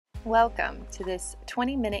Welcome to this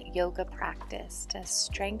 20-minute yoga practice to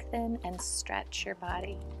strengthen and stretch your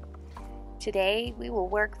body. Today we will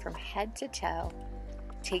work from head to toe,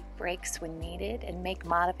 take breaks when needed, and make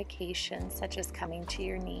modifications such as coming to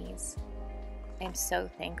your knees. I am so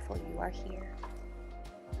thankful you are here.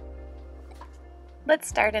 Let's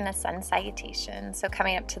start in a sun salutation. So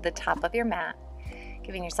coming up to the top of your mat,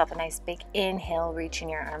 giving yourself a nice big inhale, reaching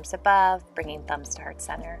your arms above, bringing thumbs to heart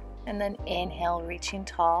center. And then inhale, reaching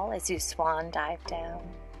tall as you swan dive down.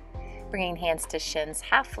 Bringing hands to shins,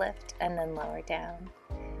 half lift, and then lower down.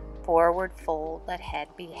 Forward fold, let head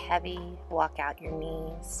be heavy, walk out your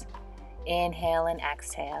knees. Inhale and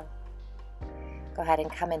exhale. Go ahead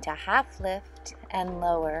and come into half lift and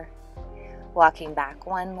lower. Walking back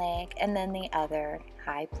one leg and then the other,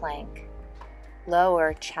 high plank.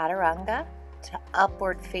 Lower chaturanga to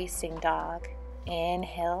upward facing dog.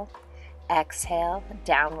 Inhale. Exhale,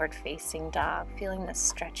 downward facing dog, feeling the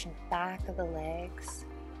stretch in the back of the legs.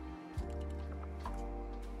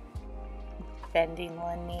 Bending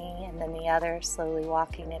one knee and then the other, slowly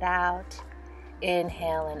walking it out.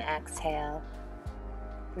 Inhale and exhale.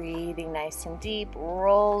 Breathing nice and deep,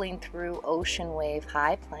 rolling through ocean wave,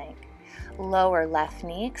 high plank. Lower left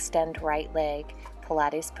knee, extend right leg.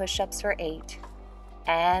 Pilates push-ups for 8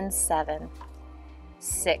 and 7,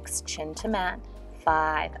 6, chin to mat.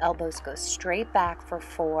 5, elbows go straight back for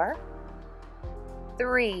 4,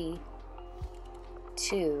 3,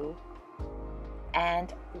 2,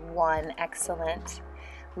 and 1. Excellent.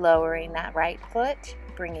 Lowering that right foot,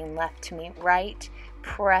 bringing left to meet right.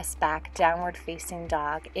 Press back, downward facing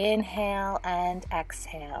dog. Inhale and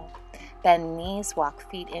exhale. Bend knees,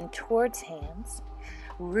 walk feet in towards hands.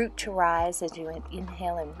 Root to rise as you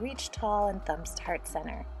inhale and reach tall and thumbs to heart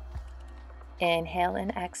center. Inhale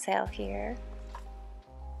and exhale here.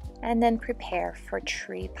 And then prepare for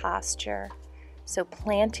tree posture. So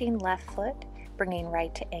planting left foot, bringing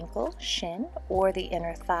right to ankle, shin, or the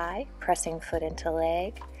inner thigh, pressing foot into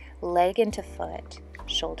leg, leg into foot,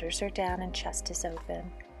 shoulders are down and chest is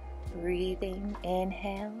open. Breathing,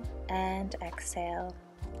 inhale and exhale.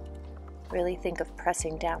 Really think of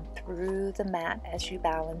pressing down through the mat as you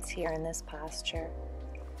balance here in this posture.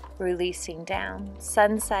 Releasing down,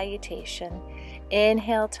 sun salutation.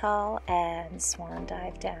 Inhale tall and swan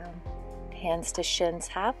dive down. Hands to shins,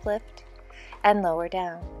 half lift and lower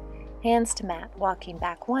down. Hands to mat, walking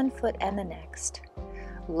back one foot and the next.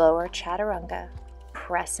 Lower chaturanga,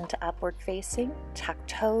 press into upward facing, tuck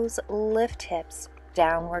toes, lift hips,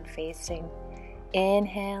 downward facing.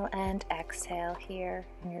 Inhale and exhale here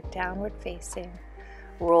in your downward facing.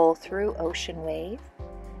 Roll through ocean wave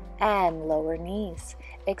and lower knees.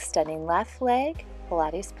 Extending left leg,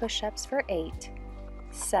 Pilates push-ups for 8,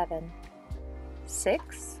 7,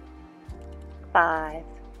 6, 5,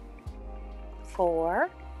 4,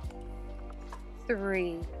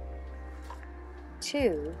 3,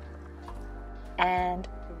 2, and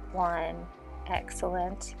 1.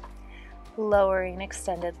 Excellent. Lowering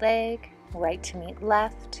extended leg, right to meet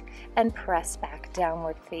left, and press back,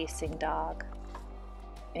 downward facing dog.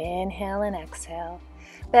 Inhale and exhale.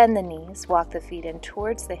 Bend the knees, walk the feet in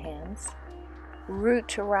towards the hands. Root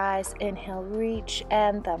to rise, inhale, reach,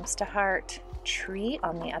 and thumbs to heart. Tree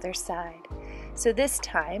on the other side. So this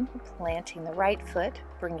time, planting the right foot,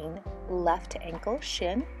 bringing left ankle,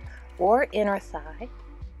 shin, or inner thigh.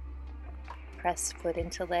 Press foot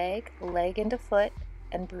into leg, leg into foot,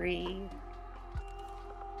 and breathe.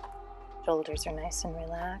 Shoulders are nice and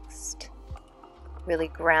relaxed. Really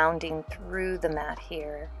grounding through the mat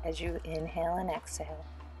here as you inhale and exhale.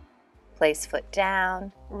 Place foot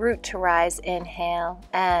down, root to rise, inhale,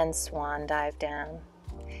 and swan dive down.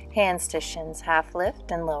 Hands to shins, half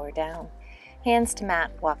lift and lower down. Hands to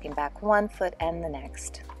mat, walking back one foot and the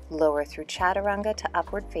next. Lower through chaturanga to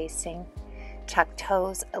upward facing. Tuck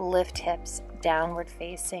toes, lift hips, downward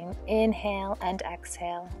facing. Inhale and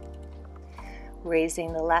exhale.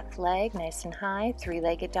 Raising the left leg nice and high,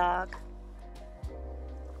 three-legged dog.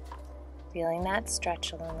 Feeling that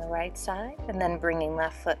stretch along the right side, and then bringing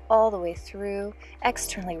left foot all the way through,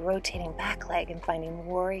 externally rotating back leg and finding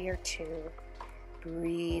warrior 2.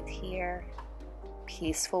 Breathe here.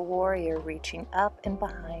 Peaceful warrior, reaching up and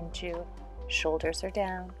behind you. Shoulders are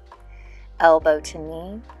down. Elbow to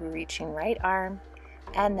knee, reaching right arm,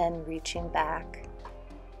 and then reaching back.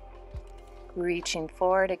 Reaching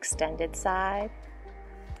forward, extended side,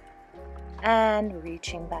 and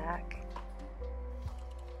reaching back.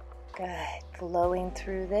 Good. Flowing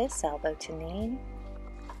through this, elbow to knee,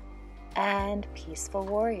 and peaceful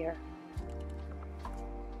warrior.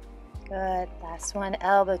 Good. Last one,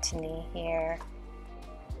 elbow to knee here.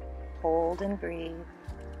 Hold and breathe.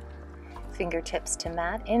 Fingertips to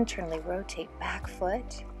mat, internally rotate back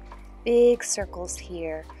foot. Big circles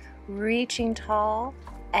here, reaching tall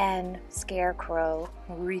and scarecrow,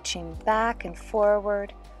 reaching back and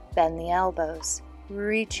forward. Bend the elbows,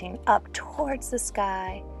 reaching up towards the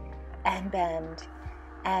sky and bend,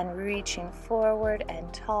 and reaching forward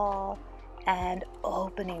and tall and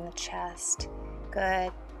opening the chest.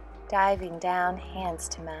 Good. Diving down, hands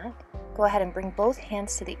to mat. Go ahead and bring both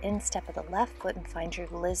hands to the instep of the left foot and find your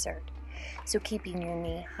lizard. So keeping your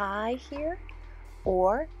knee high here,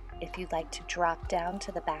 or if you'd like to drop down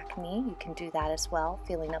to the back knee, you can do that as well,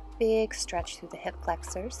 feeling a big stretch through the hip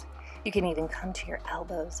flexors. You can even come to your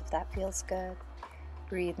elbows if that feels good.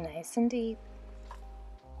 Breathe nice and deep.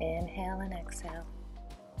 Inhale and exhale.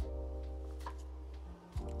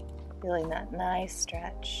 Feeling that nice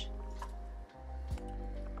stretch.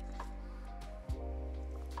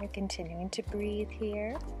 You're continuing to breathe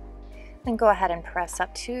here. Then go ahead and press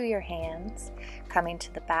up to your hands, coming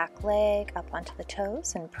to the back leg, up onto the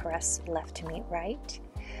toes, and press left to meet right.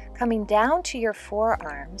 Coming down to your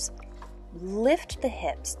forearms, lift the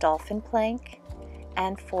hips, dolphin plank,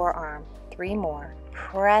 and forearm. 3 more.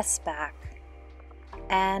 Press back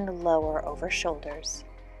and lower over shoulders.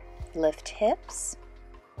 Lift hips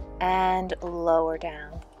and lower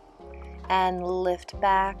down. And lift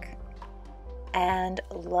back and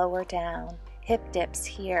lower down. Hip dips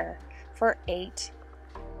here for 8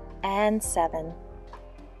 and 7,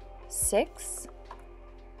 6,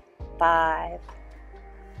 5,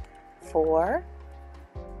 4,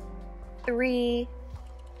 3,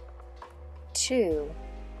 2,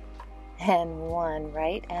 and 1.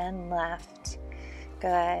 Right and left.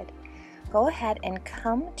 Good. Go ahead and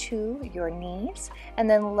come to your knees and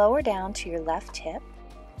then lower down to your left hip.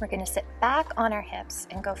 We're going to sit back on our hips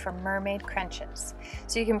and go for mermaid crunches.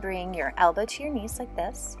 So you can bring your elbow to your knees like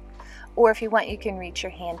this, or if you want, you can reach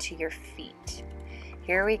your hand to your feet.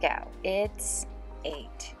 Here we go. It's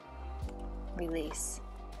 8. Release.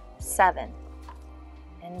 7.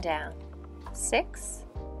 And down. 6.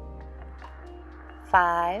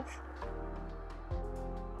 5.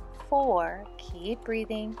 4. Keep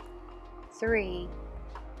breathing. 3.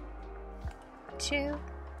 2.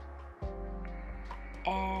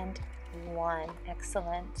 And 1.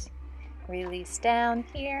 Excellent. Release down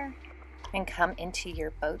here and come into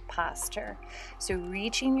your boat posture. So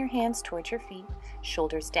reaching your hands towards your feet,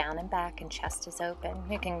 shoulders down and back, and chest is open.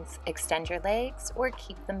 You can extend your legs or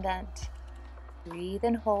keep them bent. Breathe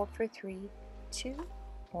and hold for 3, 2,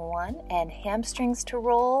 1, and hamstrings to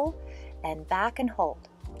roll and back and hold.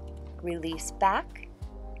 Release back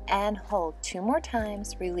and hold. 2 more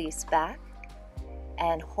times. Release back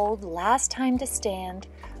and hold. Last time to stand.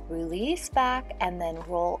 Release back and then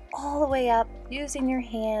roll all the way up using your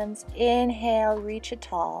hands. Inhale, reach it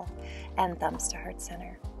tall, and thumbs to heart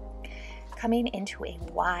center. Coming into a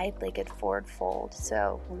wide-legged forward fold.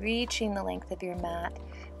 So reaching the length of your mat,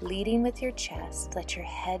 leading with your chest. Let your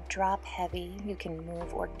head drop heavy. You can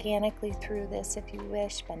move organically through this if you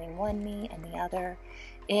wish, bending one knee and the other.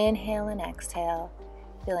 Inhale and exhale,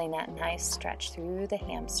 feeling that nice stretch through the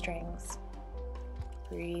hamstrings.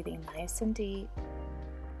 Breathing nice and deep.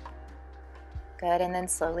 Good, and then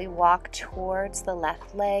slowly walk towards the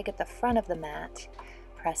left leg at the front of the mat.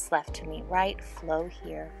 Press left to meet right, flow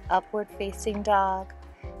here. Upward facing dog.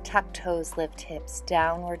 Tuck toes, lift hips,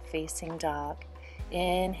 downward facing dog.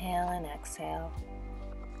 Inhale and exhale.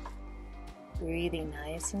 Breathing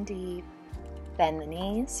nice and deep. Bend the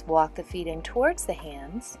knees, walk the feet in towards the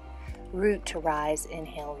hands. Root to rise,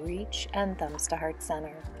 inhale, reach, and thumbs to heart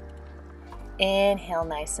center. Inhale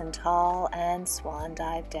nice and tall and swan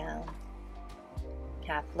dive down.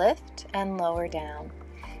 Half lift and lower down.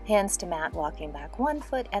 Hands to mat, walking back 1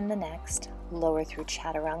 foot and the next. Lower through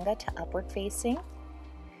chaturanga to upward facing.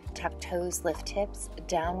 Tuck toes, lift hips,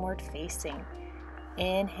 downward facing.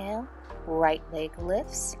 Inhale, right leg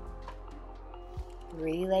lifts.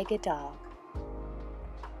 3-legged dog.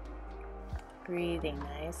 Breathing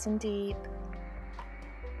nice and deep.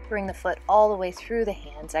 Bring the foot all the way through the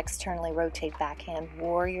hands. Externally rotate backhand,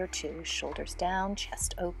 warrior 2. Shoulders down,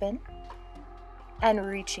 chest open. And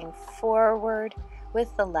reaching forward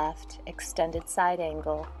with the left, extended side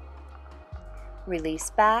angle.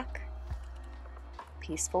 Release back,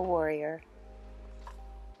 peaceful warrior.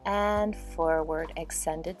 And forward,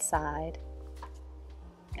 extended side.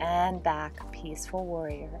 And back, peaceful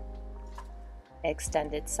warrior.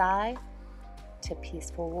 Extended side to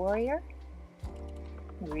peaceful warrior.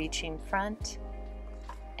 Reaching front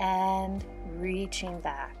and reaching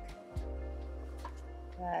back.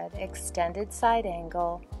 Good. Extended side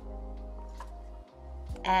angle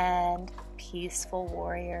and peaceful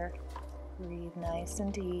warrior. Breathe nice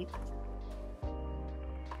and deep.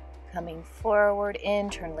 Coming forward,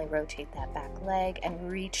 internally rotate that back leg and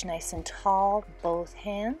reach nice and tall, both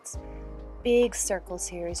hands. Big circles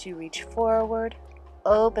here as you reach forward.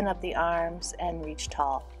 Open up the arms and reach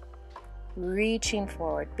tall. Reaching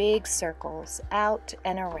forward, big circles out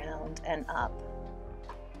and around and up.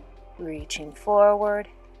 Reaching forward,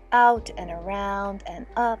 out and around and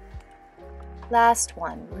up. Last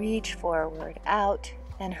one, reach forward, out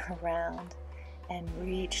and around and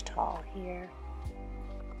reach tall here.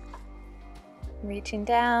 Reaching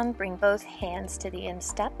down, bring both hands to the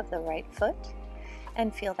instep of the right foot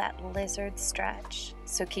and feel that lizard stretch.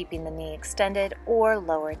 So keeping the knee extended or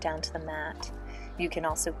lower it down to the mat. You can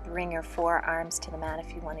also bring your forearms to the mat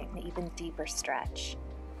if you want an even deeper stretch.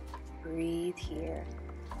 Breathe here.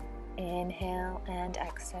 Inhale and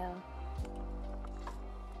exhale.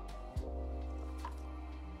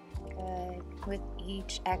 Good. With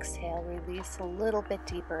each exhale, release a little bit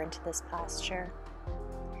deeper into this posture.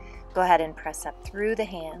 Go ahead and press up through the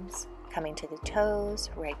hands, coming to the toes,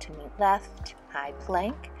 right to meet left, high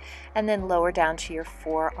plank, and then lower down to your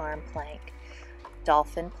forearm plank.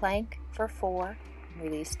 Dolphin plank for 4,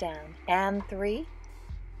 release down, and 3,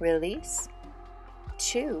 release,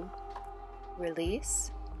 2,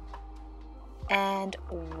 release, and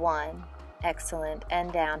 1. Excellent.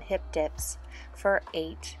 And down, hip dips for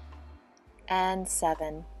 8, and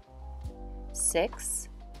 7, 6,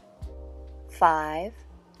 5,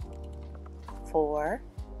 4,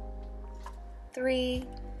 3,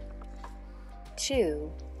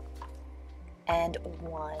 2, and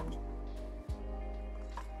 1.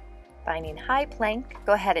 Finding high plank,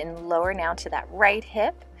 go ahead and lower now to that right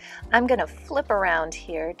hip. I'm going to flip around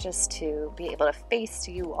here just to be able to face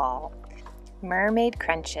you all. Mermaid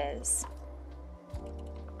crunches.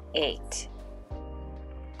 8,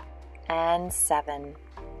 and 7,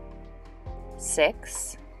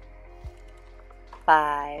 6,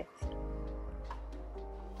 5,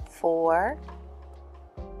 4,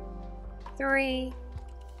 3,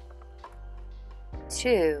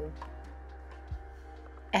 2,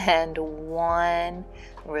 and 1.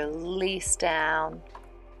 Release down.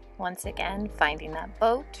 Once again, finding that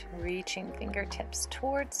boat, reaching fingertips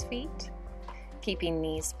towards feet, keeping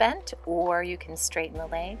knees bent, or you can straighten the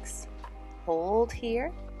legs. Hold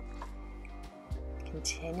here.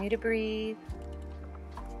 Continue to breathe.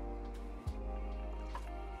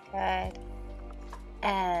 Good.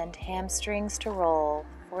 And hamstrings to roll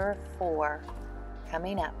for 4.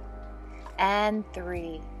 Coming up. And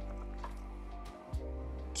 3,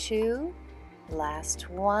 2, last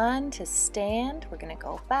one to stand. We're going to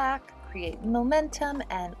go back, create momentum,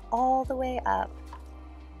 and all the way up.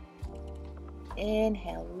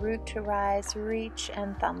 Inhale, root to rise, reach,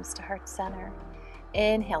 and thumbs to heart center.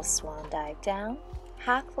 Inhale, swan dive down,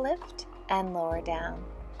 half lift, and lower down.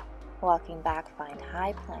 Walking back, find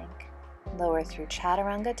high plank. Lower through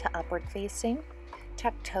chaturanga to upward facing.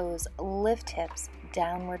 Tuck toes, lift hips,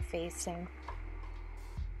 downward facing.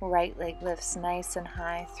 Right leg lifts nice and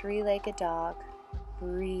high, 3-legged dog.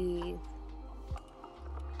 Breathe.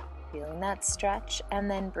 Feeling that stretch, and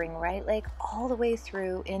then bring right leg all the way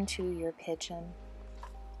through into your pigeon.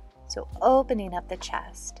 So opening up the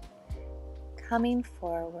chest, coming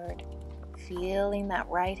forward, feeling that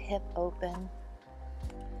right hip open.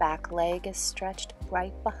 Back leg is stretched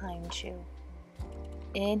right behind you.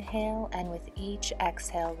 Inhale, and with each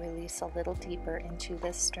exhale, release a little deeper into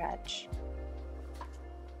this stretch.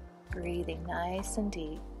 Breathing nice and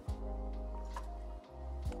deep.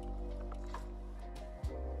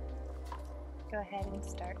 Go ahead and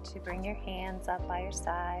start to bring your hands up by your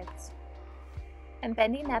sides. And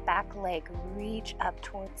bending that back leg, reach up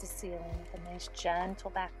towards the ceiling with a nice gentle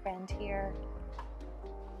back bend here.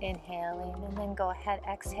 Inhaling, and then go ahead,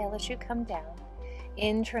 exhale as you come down.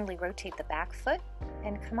 Internally rotate the back foot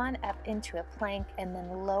and come on up into a plank, and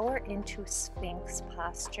then lower into Sphinx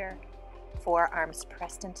posture. Forearms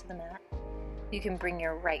pressed into the mat. You can bring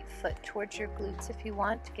your right foot towards your glutes if you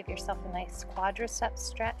want to give yourself a nice quadricep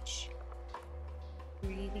stretch.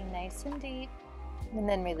 Breathing nice and deep, and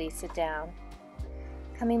then release it down.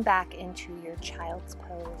 Coming back into your child's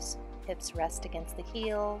pose. Hips rest against the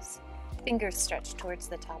heels, fingers stretched towards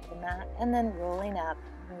the top of the mat, and then rolling up,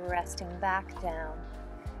 resting back down.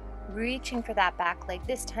 Reaching for that back leg,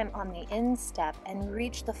 this time on the instep, and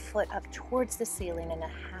reach the foot up towards the ceiling in a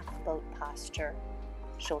half boat posture.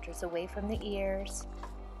 Shoulders away from the ears,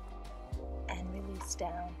 and release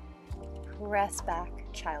down. Press back,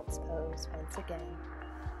 child's pose once again.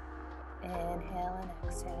 Inhale and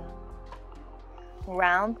exhale.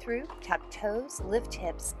 Round through, tuck toes, lift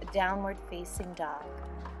hips, downward facing dog.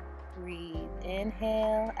 Breathe,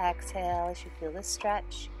 inhale, exhale as you feel the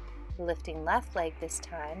stretch. Lifting left leg this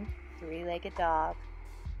time, three-legged dog.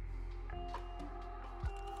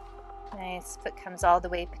 Nice, foot comes all the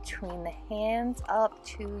way between the hands up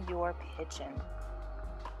to your pigeon.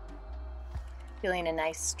 Feeling a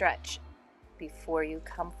nice stretch before you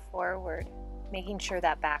come forward, making sure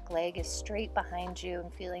that back leg is straight behind you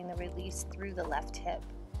and feeling the release through the left hip.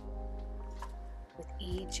 With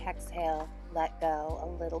each exhale, let go a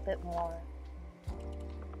little bit more.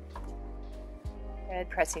 Good,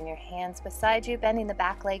 pressing your hands beside you, bending the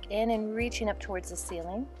back leg in and reaching up towards the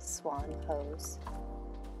ceiling, swan pose.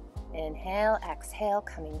 Inhale, exhale,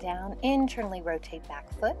 coming down, internally rotate back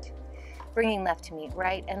foot, bringing left to meet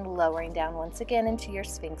right and lowering down once again into your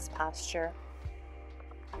Sphinx posture.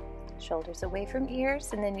 Shoulders away from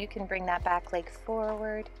ears, and then you can bring that back leg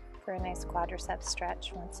forward for a nice quadricep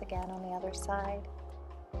stretch once again on the other side.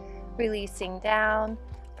 Releasing down,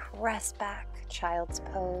 press back, child's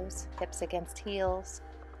pose, hips against heels.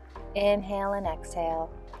 Inhale and exhale.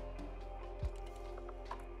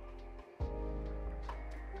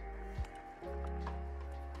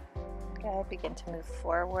 Good, begin to move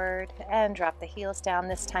forward and drop the heels down,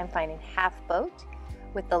 this time finding half boat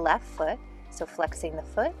with the left foot. So flexing the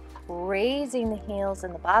foot, raising the heels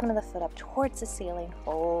and the bottom of the foot up towards the ceiling.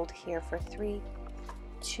 Hold here for 3,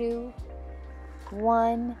 2,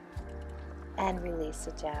 1, and release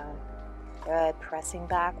it down. Good, pressing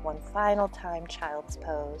back one final time, child's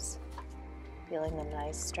pose. Feeling a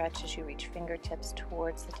nice stretch as you reach fingertips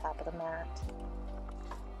towards the top of the mat.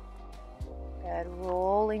 Good,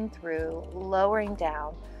 rolling through, lowering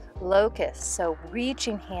down, locust. So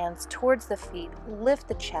reaching hands towards the feet, lift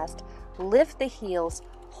the chest, lift the heels,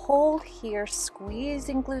 hold here,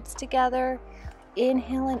 squeezing glutes together.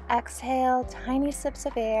 Inhale and exhale, tiny sips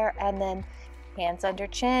of air, and then hands under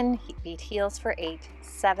chin, beat heels for 8,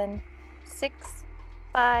 7, 6,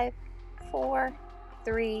 5, 4,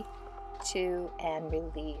 3, 2, and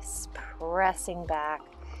release. Pressing back.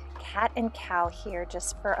 Cat and cow here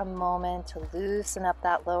just for a moment to loosen up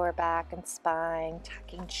that lower back and spine,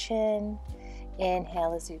 tucking chin.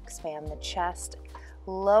 Inhale as you expand the chest,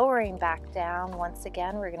 lowering back down. Once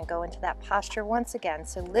again, we're going to go into that posture once again.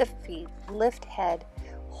 So lift feet, lift head,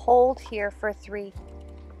 hold here for 3,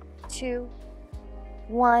 2,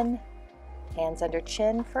 1. Hands under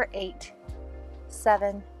chin for 8,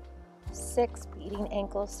 7, 6. Beating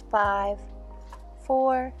ankles, 5,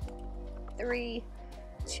 4, 3,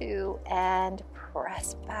 2, and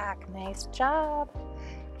press back. Nice job.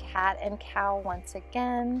 Cat and cow once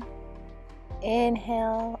again.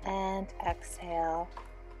 Inhale and exhale.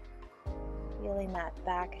 Feeling that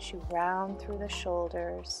back as you round through the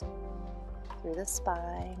shoulders, through the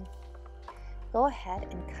spine. Go ahead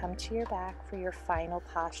and come to your back for your final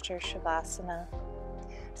posture, Shavasana.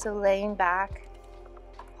 So laying back,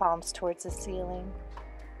 palms towards the ceiling,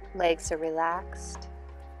 legs are relaxed,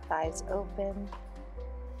 thighs open,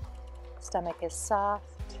 stomach is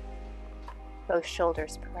soft, both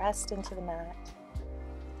shoulders pressed into the mat.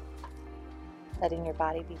 Letting your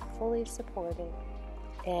body be fully supported.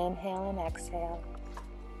 Inhale and exhale.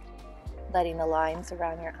 Letting the lines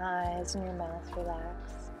around your eyes and your mouth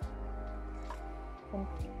relax. And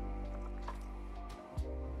breathe.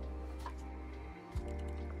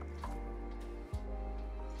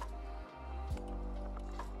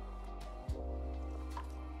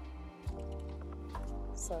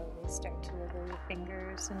 Slowly start to wiggle your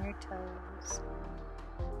fingers and your toes.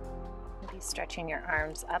 Maybe stretching your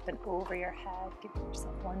arms up and over your head. Give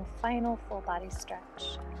yourself one final full body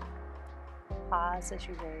stretch. Pause as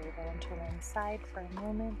you roll over to one side for a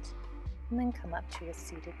moment, and then come up to a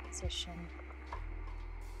seated position.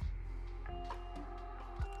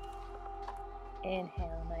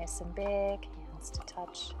 Inhale, nice and big, hands to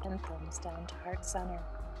touch and thumbs down to heart center.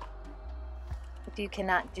 If you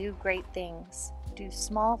cannot do great things, do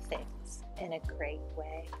small things in a great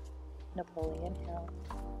way. Napoleon Hill.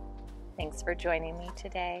 Thanks for joining me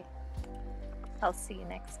today. I'll see you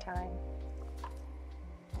next time.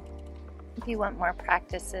 If you want more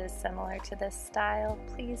practices similar to this style,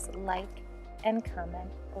 please like and comment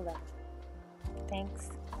below. Thanks.